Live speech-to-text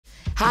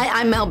Hi,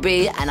 I'm Mel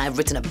B and I've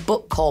written a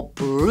book called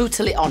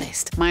Brutally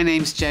Honest. My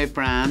name's Jo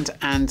Brand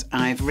and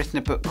I've written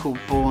a book called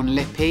Born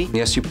Lippy.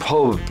 Yes, you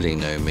probably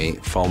know me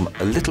from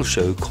a little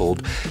show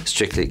called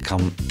Strictly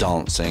Come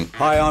Dancing.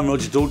 Hi, I'm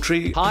Roger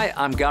Daltrey. Hi,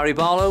 I'm Gary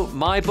Barlow.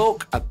 My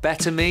book, A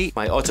Better Me.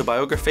 My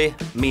autobiography,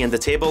 Me and the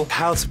Table.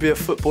 How to Be a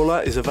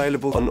Footballer is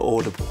available on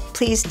Audible.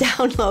 Please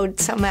download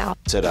somehow.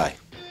 Today.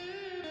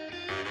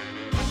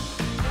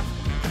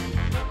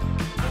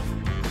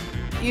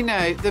 You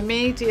know, the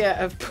media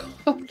have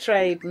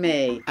portrayed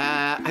me.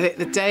 I think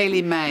the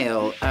Daily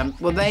Mail,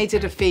 well, they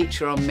did a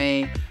feature on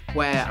me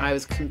where I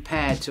was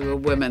compared to a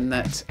woman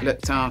that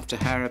looked after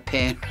her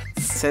appearance.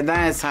 So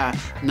there's her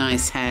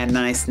nice hair,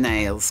 nice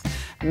nails.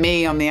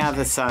 Me on the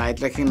other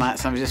side, looking like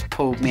someone just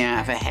pulled me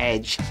out of a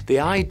hedge. The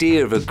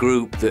idea of a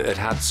group that had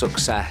had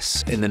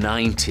success in the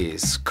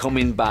 90s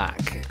coming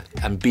back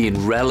and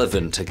being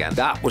relevant again,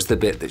 that was the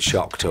bit that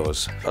shocked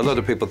us. A lot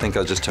of people think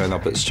I just turn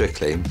up at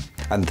Strictly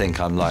and think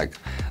I'm like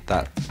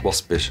that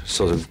waspish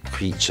sort of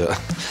creature,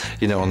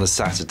 you know, on a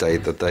Saturday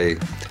that they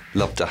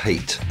love to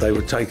hate. They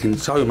were taking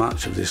so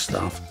much of this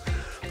stuff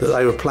that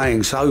they were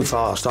playing so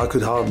fast I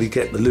could hardly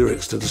get the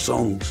lyrics to the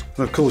songs.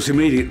 And of course,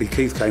 immediately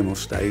Keith came off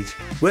stage.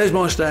 "Where's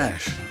my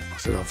stash?" I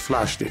said, "I've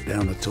flushed it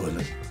down the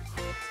toilet."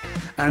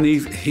 And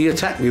he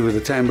attacked me with a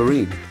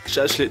tambourine.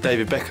 Actually, at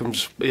David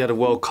Beckham's, he had a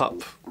World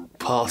Cup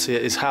party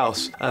at his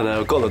house and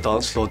I got on the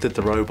dance floor, did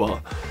the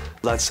robot.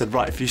 Lad said,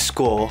 right, if you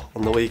score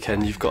on the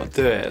weekend, you've got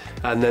to do it.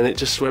 And then it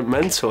just went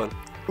mental.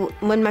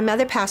 When my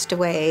mother passed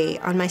away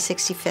on my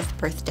 65th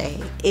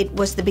birthday, it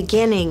was the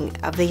beginning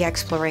of the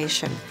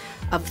exploration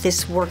of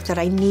this work that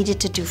I needed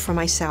to do for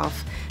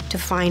myself to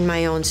find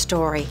my own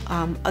story.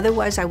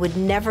 Otherwise, I would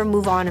never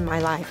move on in my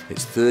life.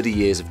 It's 30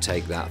 years of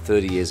Take That,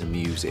 30 years of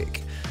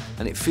music.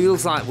 And it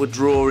feels like we're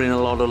drawing a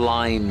lot of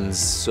lines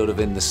sort of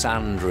in the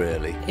sand,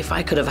 really. If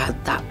I could have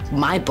had that,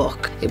 my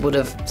book, it would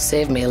have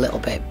saved me a little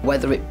bit.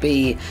 Whether it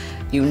be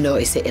you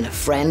notice it in a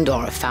friend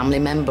or a family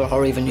member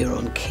or even your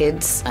own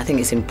kids. I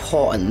think it's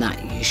important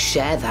that you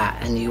share that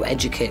and you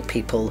educate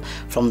people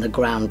from the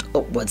ground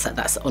upwards that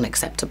that's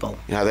unacceptable.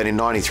 You know, then in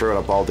 '93 when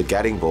I bowled the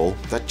gadding ball,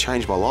 that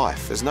changed my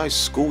life. There's no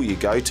school you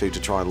go to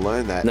try and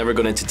learn that. Never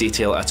gone into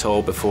detail at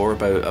all before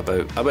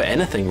about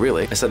anything,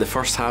 really. It's like the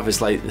first half is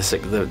like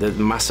the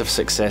massive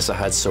success I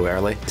had so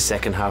early. The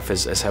second half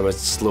is how it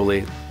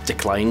slowly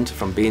declined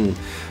from being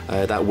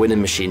that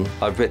winning machine.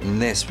 I've written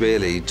this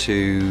really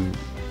to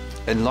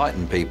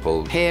enlighten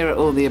people. Here are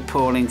all the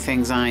appalling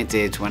things I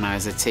did when I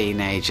was a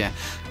teenager.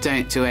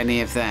 Don't do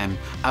any of them.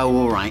 Oh,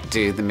 all right,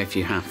 do them if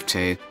you have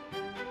to.